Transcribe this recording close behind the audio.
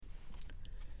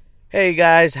Hey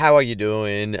guys, how are you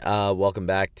doing? Welcome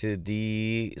back to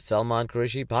the Salman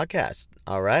Qureshi podcast.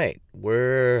 All right,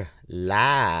 we're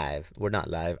live. We're not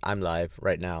live. I'm live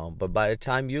right now, but by the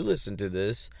time you listen to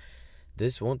this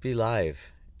won't be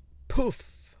live.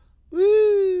 Poof.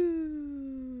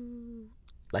 Woo!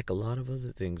 Like a lot of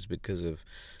other things because of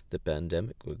the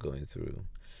pandemic we're going through.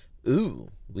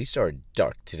 Ooh, we started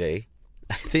dark today.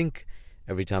 I think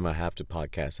every time I have to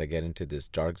podcast, I get into this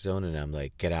dark zone and I'm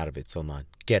like, get out of it, Salman.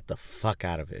 Get the fuck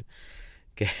out of it.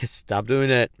 Stop doing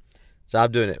it.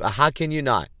 Stop doing it. How can you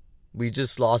not? We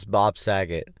just lost Bob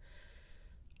Saget.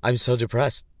 I'm so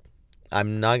depressed.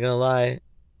 I'm not gonna lie.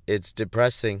 It's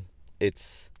depressing.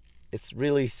 It's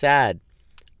really sad.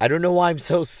 I don't know why I'm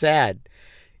so sad.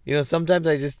 Sometimes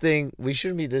I just think we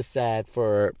shouldn't be this sad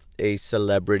for a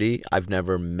celebrity I've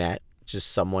never met,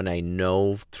 just someone I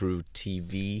know through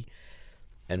TV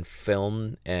and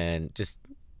film, and just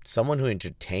someone who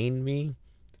entertained me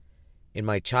in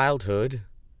my childhood,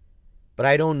 but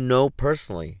I don't know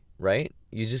personally, right?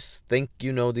 You just think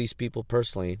you know these people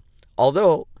personally.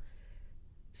 Although,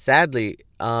 sadly,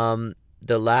 the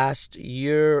last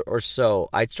year or so,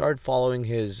 I started following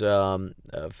his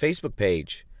Facebook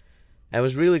page. And it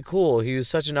was really cool. He was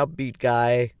such an upbeat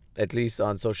guy, at least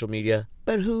on social media.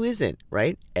 But who isn't,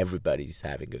 right? Everybody's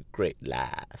having a great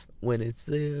laugh when it's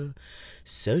there.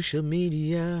 Social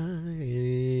media,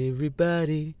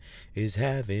 everybody is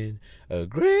having a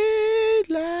great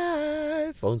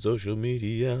life on social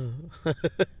media.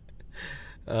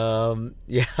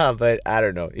 Yeah, but I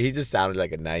don't know. He just sounded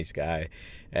like a nice guy.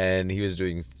 And he was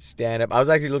doing stand up. I was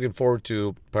actually looking forward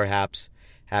to perhaps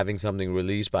having something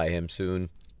released by him soon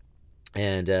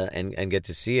and get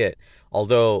to see it.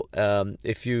 Although,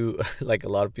 if you like a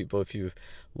lot of people, if you've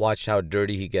watched how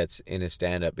dirty he gets in his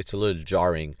stand-up, it's a little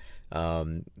jarring.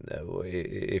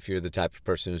 If you're the type of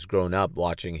person who's grown up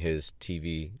watching his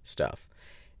TV stuff,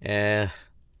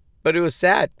 but it was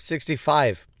sad.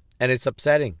 65, and it's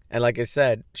upsetting. And like I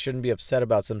said, shouldn't be upset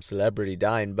about some celebrity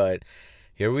dying, but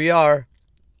here we are,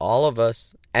 all of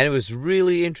us. And it was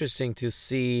really interesting to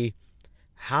see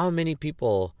how many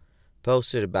people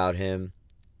posted about him,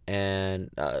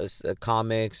 and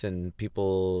comics and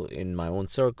people in my own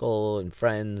circle and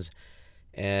friends,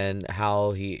 and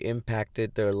how he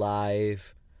impacted their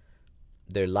life,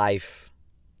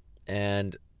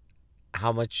 and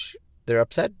how much they're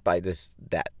upset by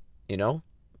that, you know?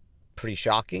 Pretty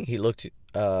shocking. He looked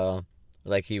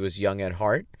like he was young at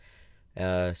heart,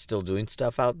 still doing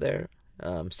stuff out there,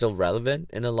 still relevant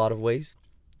in a lot of ways,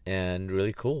 and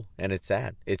really cool. And it's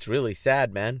sad. It's really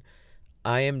sad, man.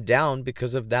 I am down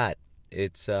because of that.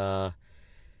 It's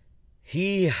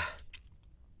he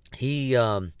he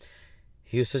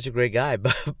he was such a great guy,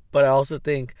 but I also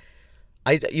think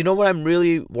what I'm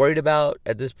really worried about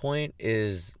at this point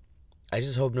is I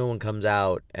just hope no one comes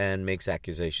out and makes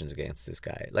accusations against this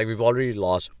guy. Like, we've already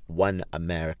lost one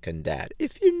American dad,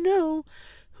 if you know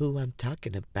who I'm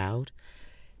talking about,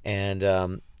 and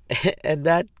and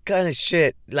that kind of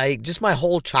shit, like, just my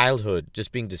whole childhood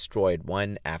just being destroyed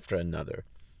one after another.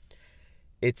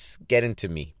 It's getting to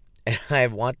me, and I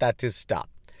want that to stop.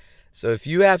 So if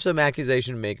you have some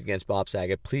accusation to make against Bob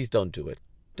Saget, please don't do it.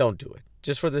 Don't do it.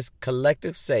 Just for this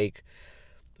collective sake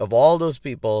of all those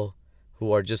people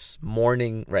who are just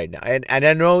mourning right now. And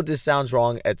I know this sounds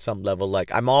wrong at some level. Like,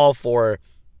 I'm all for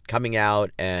coming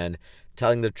out and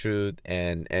telling the truth,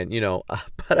 and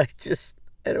but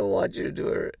I don't want you to do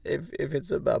it if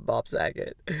it's about Bob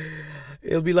Saget.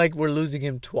 It'll be like we're losing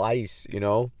him twice,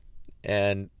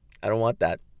 and I don't want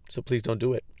that. So please don't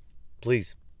do it.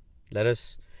 Please. Let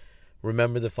us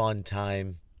remember the fun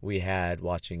time we had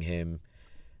watching him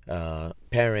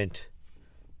parent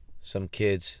some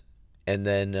kids, and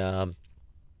then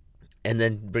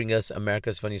bring us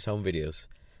America's Funniest Home Videos.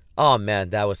 Oh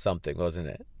man, that was something, wasn't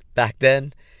it? Back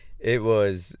then, it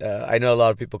was. I know a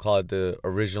lot of people call it the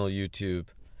original YouTube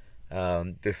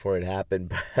before it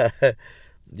happened, but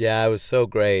yeah, it was so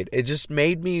great. It just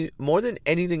made me, more than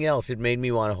anything else, it made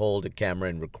me want to hold a camera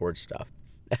and record stuff.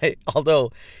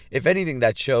 Although, if anything,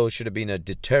 that show should have been a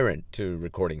deterrent to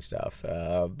recording stuff.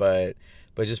 But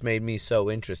just made me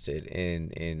so interested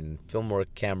in film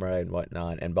work, camera, and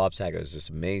whatnot. And Bob Saget was just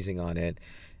amazing on it.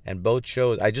 And both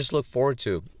shows I just look forward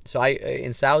to. So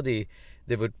in Saudi,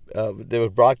 they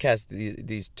would broadcast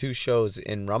these two shows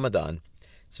in Ramadan.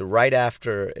 So right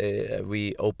after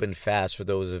we opened fast, for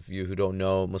those of you who don't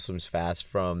know, Muslims fast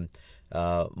from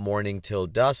morning till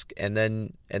dusk, and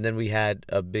then we had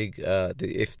a big the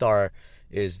iftar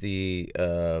is the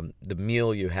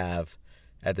meal you have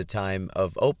at the time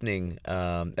of opening,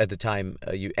 at the time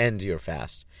you end your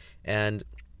fast, and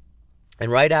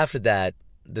right after that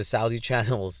the Saudi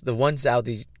channels, the one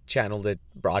Saudi channel that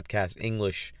broadcast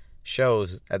English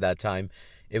shows at that time,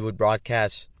 it would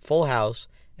broadcast Full House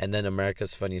and then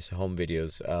America's Funniest Home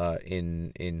Videos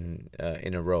in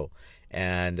a row,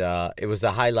 and it was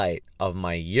the highlight of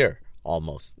my year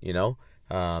almost,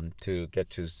 to get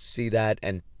to see that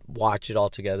and watch it all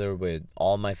together with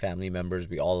all my family members.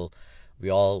 We all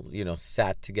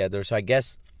sat together. So I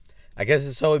guess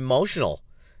it's so emotional,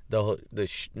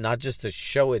 not just the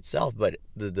show itself, but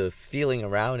the feeling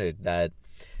around it, that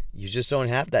you just don't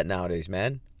have that nowadays,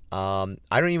 man. I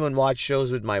don't even watch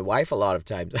shows with my wife a lot of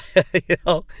times.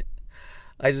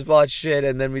 I just watch shit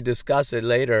and then we discuss it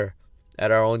later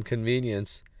at our own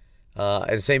convenience.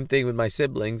 And same thing with my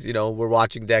siblings. We're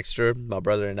watching Dexter, my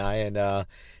brother and I,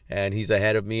 and he's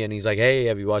ahead of me, and he's like, "Hey,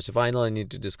 have you watched the final? I need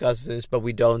to discuss this." But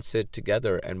we don't sit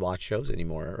together and watch shows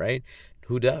anymore, right?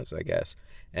 Who does, I guess?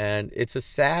 And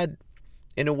it's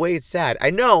in a way, it's sad. I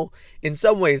know in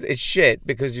some ways it's shit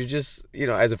because you're just,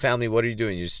 as a family, what are you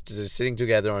doing? You're just sitting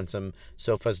together on some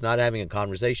sofas, not having a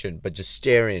conversation, but just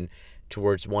staring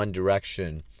towards one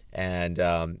direction and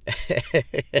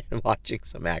watching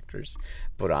some actors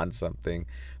put on something.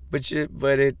 But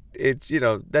it's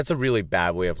that's a really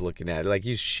bad way of looking at it. Like,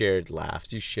 you shared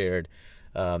laughs, you shared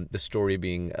the story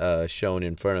being shown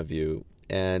in front of you,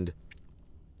 and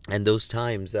those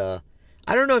times.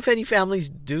 I don't know if any families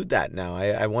do that now.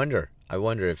 I wonder. I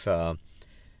wonder if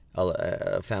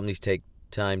families take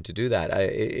time to do that.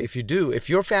 If you do, if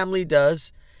your family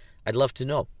does, I'd love to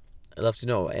know. I'd love to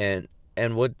know. And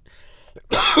what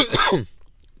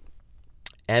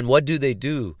and what do they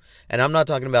do? And I'm not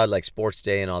talking about like sports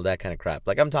day and all that kind of crap.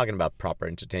 Like, I'm talking about proper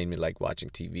entertainment, like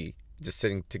watching TV, just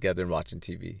sitting together and watching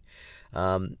TV.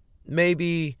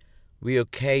 Maybe we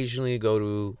occasionally go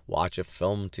to watch a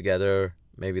film together.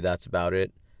 Maybe that's about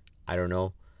it. I don't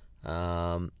know.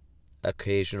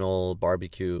 Occasional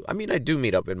barbecue. I mean, I do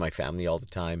meet up with my family all the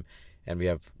time, and we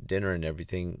have dinner and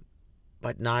everything,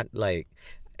 but not like,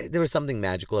 there was something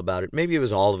magical about it. Maybe it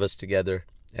was all of us together,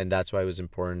 and that's why it was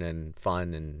important and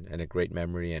fun and a great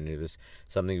memory, and it was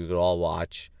something we could all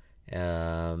watch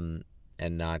and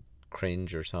not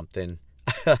cringe or something.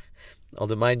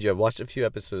 Although, mind you, I've watched a few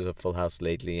episodes of Full House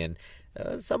lately, and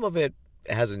some of it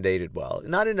hasn't dated well.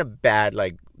 Not in a bad,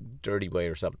 like, dirty way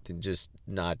or something, just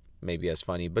not maybe as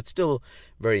funny, but still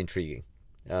very intriguing.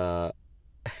 Yeah,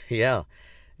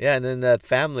 and then that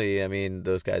family, I mean,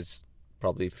 those guys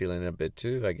probably feeling a bit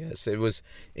too, I guess. It was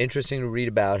interesting to read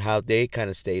about how they kind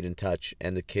of stayed in touch,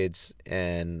 and the kids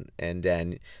and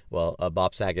Dan,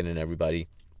 Bob Saget and everybody.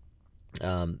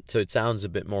 So it sounds a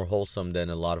bit more wholesome than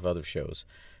a lot of other shows.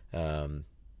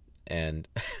 And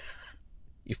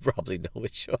you probably know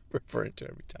which show I'm referring to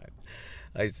every time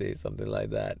I say something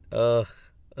like that. Ugh,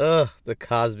 the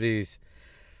Cosbys.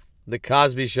 The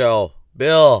Cosby Show.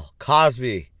 Bill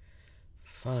Cosby.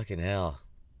 Fucking hell.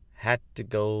 Had to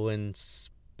go and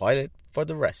spoil it for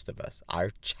the rest of us.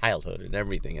 Our childhood and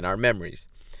everything and our memories.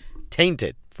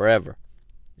 Tainted forever.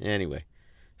 Anyway.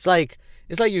 It's like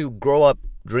you grow up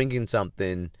drinking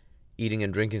something, eating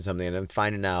and drinking something, and then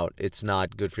finding out it's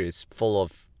not good for you. It's full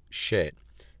of shit.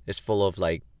 It's full of,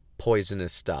 like,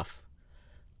 poisonous stuff.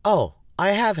 Oh, I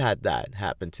have had that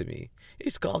happen to me.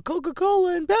 It's called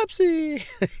Coca-Cola and Pepsi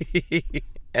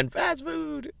and fast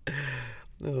food.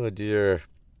 Oh, dear.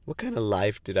 What kind of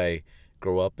life did I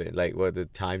grow up in? Like, what are the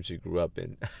times we grew up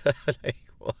in? Like,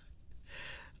 what?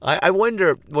 I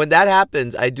wonder, when that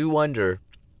happens, I wonder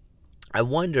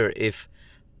if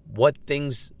what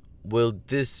things will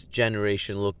this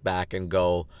generation look back and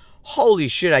go, holy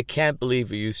shit, I can't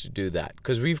believe we used to do that.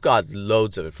 Because we've got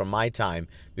loads of it. From my time,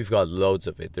 we've got loads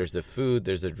of it. There's the food,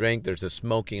 there's the drink, there's the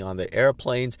smoking on the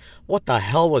airplanes. What the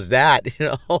hell was that?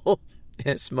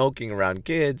 Smoking around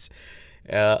kids.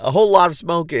 A whole lot of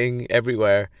smoking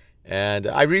everywhere. And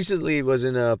I recently was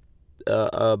in a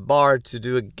bar to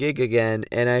do a gig again,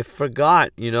 and I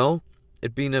forgot,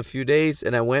 it'd been a few days,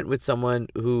 and I went with someone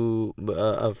who,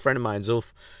 a friend of mine,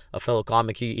 Zulf, a fellow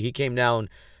comic, he came down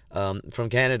from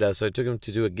Canada, so I took him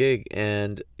to do a gig,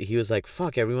 and he was like,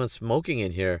 fuck, everyone's smoking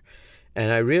in here.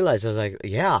 And I realized, I was like,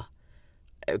 yeah,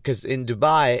 because in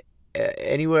Dubai,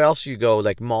 anywhere else you go,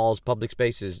 like malls, public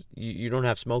spaces, you don't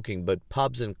have smoking, but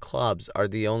pubs and clubs are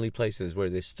the only places where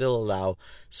they still allow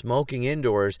smoking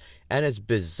indoors, and it's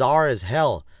bizarre as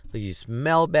hell. Like, you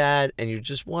smell bad, and you're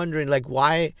just wondering, like,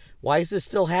 why is this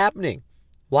still happening?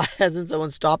 Why hasn't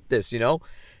someone stopped this,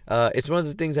 It's one of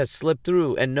the things that slipped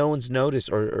through and no one's noticed,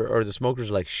 or the smokers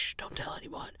are like, shh, don't tell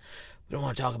anyone. We don't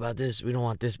want to talk about this. We don't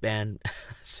want this banned.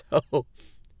 So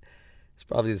it's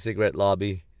probably the cigarette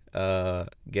lobby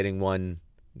getting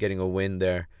a win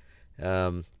there.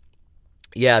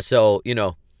 Yeah, so,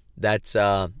 That's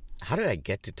how did I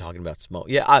get to talking about smoke?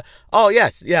 Yeah. Oh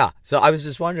yes. Yeah. So I was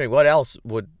just wondering what else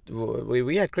would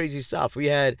we had crazy stuff. We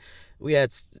had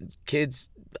kids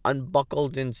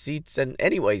unbuckled in seats, and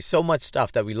anyway, so much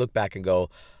stuff that we look back and go,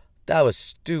 that was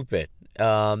stupid.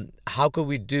 How could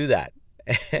we do that?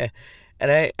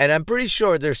 And I'm pretty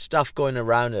sure there's stuff going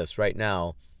around us right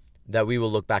now that we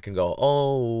will look back and go,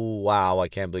 oh wow, I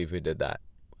can't believe we did that.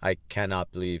 I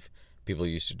cannot believe people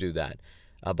used to do that.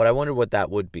 But I wonder what that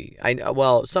would be.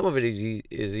 Well, some of it is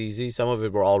easy. Some of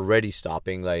it we're already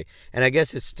stopping. And I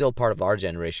guess it's still part of our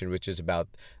generation, which is about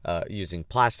using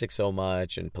plastic so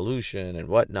much and pollution and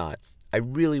whatnot. I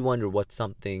really wonder what's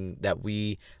something that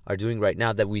we are doing right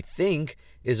now that we think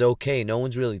is okay. No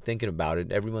one's really thinking about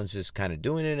it. Everyone's just kind of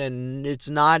doing it, and it's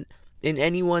not in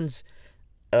anyone's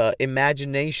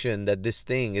imagination that this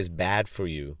thing is bad for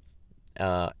you.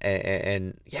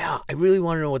 And yeah, I really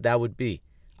want to know what that would be.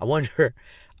 I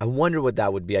wonder what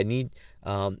that would be. I need,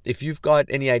 if you've got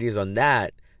any ideas on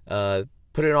that,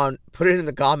 put it in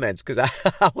the comments, because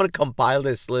I want to compile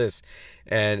this list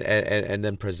and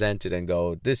then present it and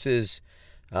go, this is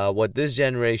what this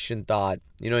generation thought.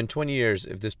 In 20 years,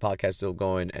 if this podcast is still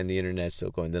going and the internet's still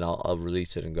going, then I'll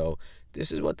release it and go,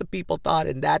 this is what the people thought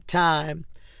in that time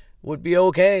would be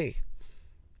okay.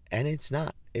 And it's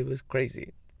not. It was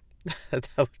crazy. That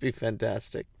would be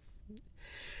fantastic.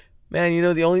 Man,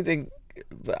 the only thing,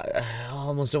 I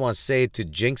almost don't want to say it to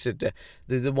jinx it.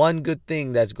 The one good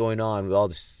thing that's going on with all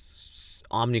this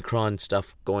Omicron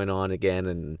stuff going on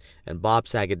again, and Bob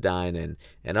Saget dying,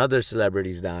 and other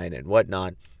celebrities dying and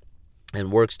whatnot,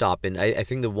 and work stopping. I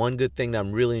think the one good thing that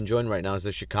I'm really enjoying right now is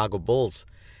the Chicago Bulls.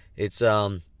 That's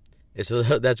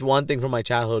one thing from my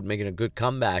childhood making a good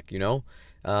comeback.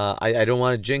 I don't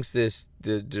want to jinx this.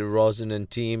 The DeRozan and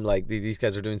team, these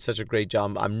guys are doing such a great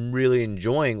job. I'm really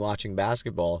enjoying watching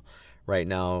basketball right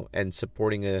now and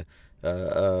supporting a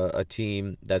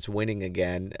team that's winning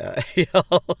again.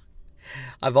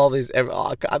 I'm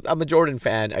a Jordan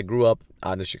fan. I grew up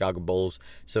on the Chicago Bulls.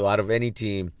 So out of any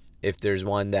team, if there's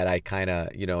one that I kind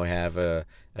of have a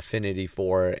affinity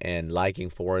for and liking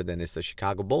for, then it's the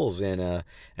Chicago Bulls, and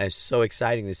it's so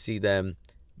exciting to see them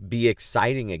be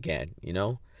exciting again,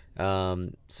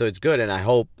 so it's good, and I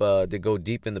hope they go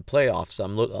deep in the playoffs.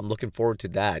 I'm looking forward to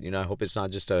that. I hope it's not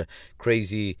just a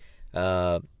crazy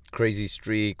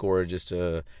streak or just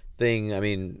a thing. I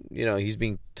mean, he's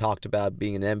being talked about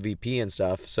being an MVP and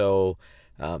stuff. So,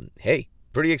 hey,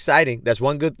 pretty exciting. That's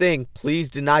one good thing. Please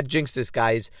do not jinx this,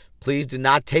 guys. Please do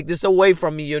not take this away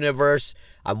from me, universe.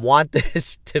 I want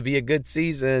this to be a good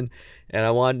season, and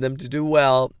I want them to do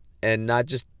well. And not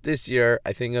just this year.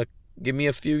 I think give me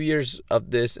a few years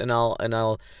of this, and I'll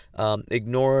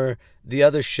ignore the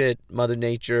other shit Mother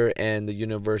Nature and the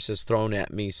universe has thrown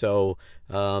at me. So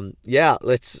yeah,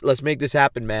 let's make this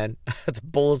happen, man. The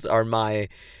Bulls are my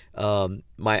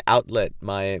outlet,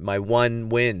 my one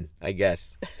win, I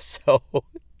guess. So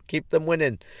keep them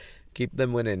winning.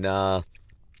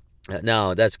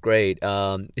 No, that's great.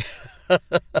 A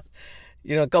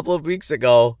couple of weeks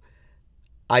ago,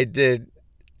 I did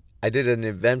an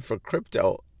event for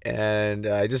crypto, and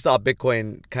I just saw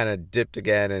Bitcoin kind of dipped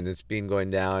again, and it's been going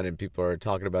down, and people are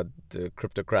talking about the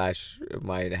crypto crash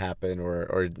might happen,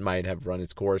 or it might have run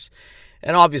its course.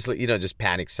 And obviously, just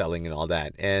panic selling and all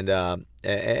that. And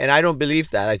I don't believe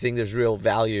that. I think there's real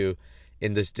value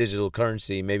in this digital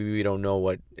currency. Maybe we don't know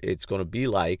what it's going to be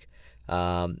like,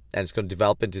 and it's going to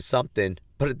develop into something.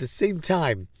 But at the same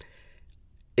time,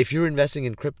 if you're investing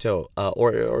in crypto,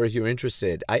 or if you're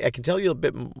interested, I can tell you a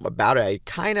bit about it. I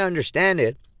kind of understand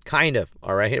it,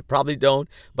 all right? I probably don't,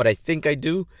 but I think I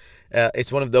do.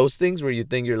 It's one of those things where you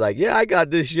think you're like, yeah, I got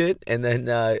this shit, and then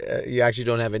you actually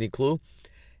don't have any clue.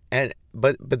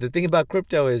 But the thing about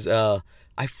crypto is,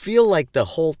 I feel like the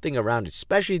whole thing around it,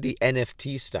 especially the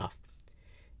NFT stuff,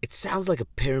 it sounds like a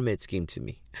pyramid scheme to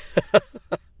me.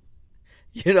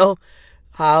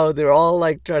 How they're all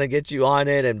trying to get you on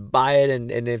it and buy it,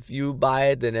 and if you buy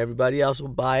it, then everybody else will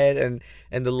buy it,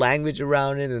 and the language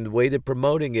around it and the way they're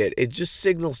promoting it, it just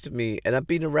signals to me, and I've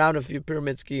been around a few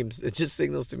pyramid schemes, it just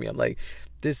signals to me, I'm like,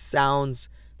 this sounds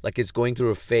like it's going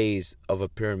through a phase of a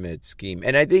pyramid scheme.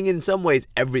 And I think in some ways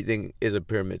everything is a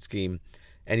pyramid scheme.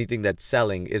 Anything that's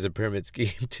selling is a pyramid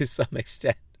scheme to some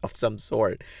extent of some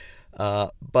sort.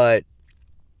 But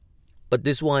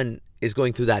this one is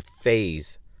going through that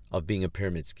phase of being a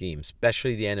pyramid scheme,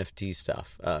 especially the NFT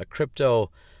stuff.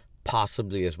 Crypto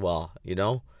possibly as well,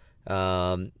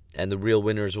 and the real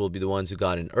winners will be the ones who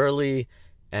got in early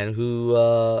and who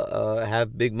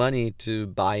have big money to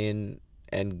buy in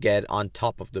and get on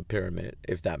top of the pyramid,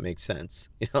 if that makes sense,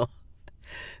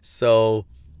 So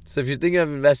So if you're thinking of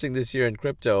investing this year in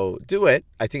crypto, do it.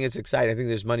 I think it's exciting. I think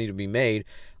there's money to be made.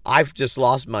 I've just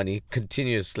lost money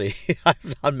continuously.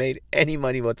 I've not made any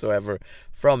money whatsoever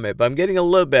from it, but I'm getting a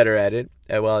little better at it.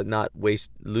 Well, not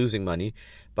losing money,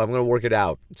 but I'm going to work it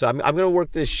out. So I'm going to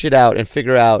work this shit out and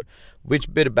figure out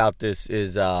which bit about this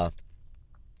is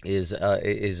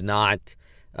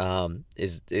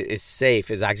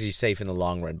safe, is actually safe in the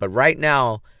long run. But right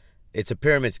now, it's a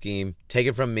pyramid scheme. Take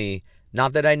it from me.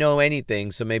 Not that I know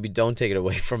anything, so maybe don't take it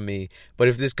away from me. But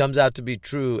if this comes out to be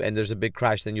true and there's a big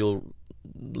crash, then you'll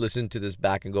listen to this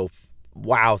back and go,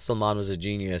 wow, Salman was a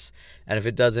genius. And if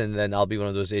it doesn't, then I'll be one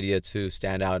of those idiots who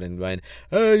stand out and went,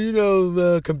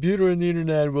 the computer and the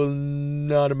internet will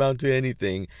not amount to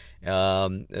anything.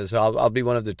 So I'll be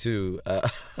one of the two,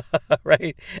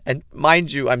 right? And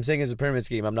mind you, I'm saying it's a pyramid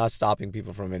scheme. I'm not stopping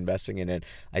people from investing in it.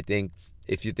 I think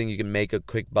if you think you can make a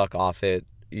quick buck off it,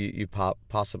 you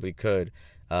possibly could.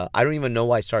 I don't even know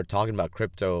why I started talking about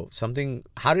crypto.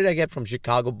 How did I get from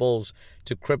Chicago Bulls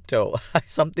to crypto?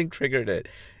 Something triggered it.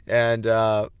 And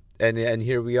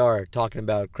here we are talking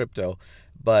about crypto.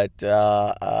 But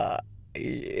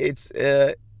it's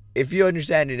if you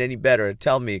understand it any better,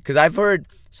 tell me. Because I've heard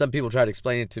some people try to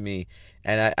explain it to me.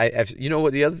 And I've, you know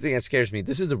what, the other thing that scares me,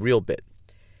 this is the real bit.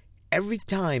 Every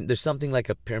time there's something like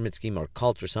a pyramid scheme or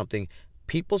cult or something,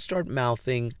 people start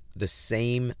mouthing the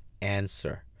same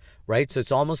answer, right? So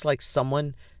it's almost like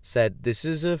someone said, this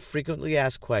is a frequently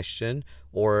asked question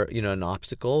or, an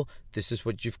obstacle. This is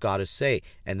what you've got to say.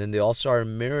 And then they all start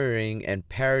mirroring and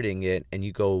parroting it. And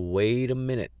you go, wait a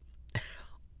minute.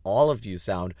 All of you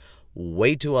sound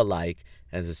way too alike.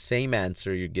 And it's the same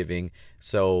answer you're giving.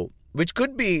 So, which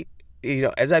could be,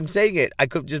 as I'm saying it, I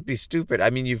could just be stupid. I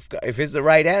mean, if it's the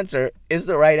right answer, it's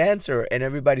the right answer. And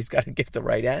everybody's got to give the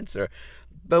right answer.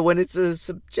 But when it's a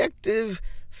subjective,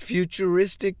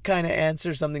 futuristic kind of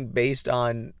answer, something based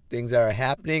on things that are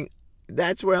happening,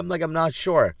 that's where I'm not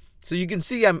sure. So you can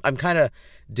see I'm kind of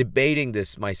debating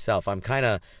this myself. I'm kind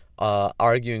of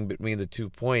arguing between the 2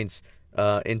 points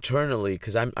internally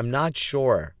because I'm not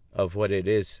sure of what it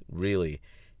is really.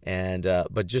 And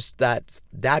but just that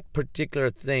particular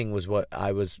thing was what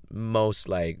I was most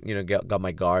like, got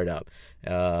my guard up.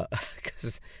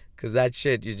 Because that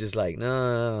shit, you're just like,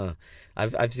 no.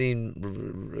 I've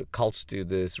seen cults do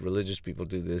this, religious people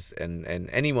do this, and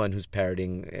anyone who's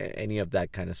parroting any of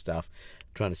that kind of stuff,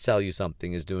 trying to sell you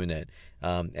something, is doing it.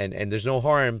 And there's no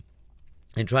harm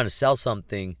in trying to sell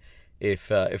something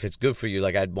if it's good for you.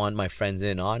 Like, I'd want my friends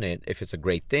in on it if it's a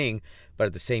great thing. But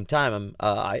at the same time,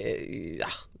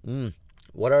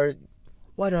 what are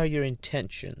your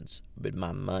intentions with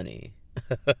my money?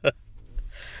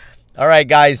 All right,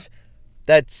 guys,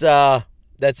 that's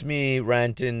me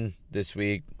ranting this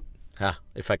week.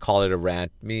 If I call it a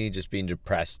rant, me just being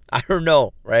depressed. I don't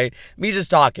know, right? Me just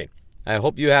talking. I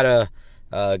hope you had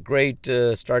a great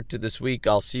start to this week.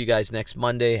 I'll see you guys next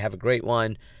Monday. Have a great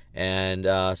one. And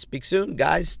speak soon,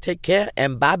 guys. Take care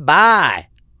and bye-bye.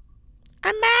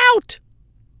 I'm out.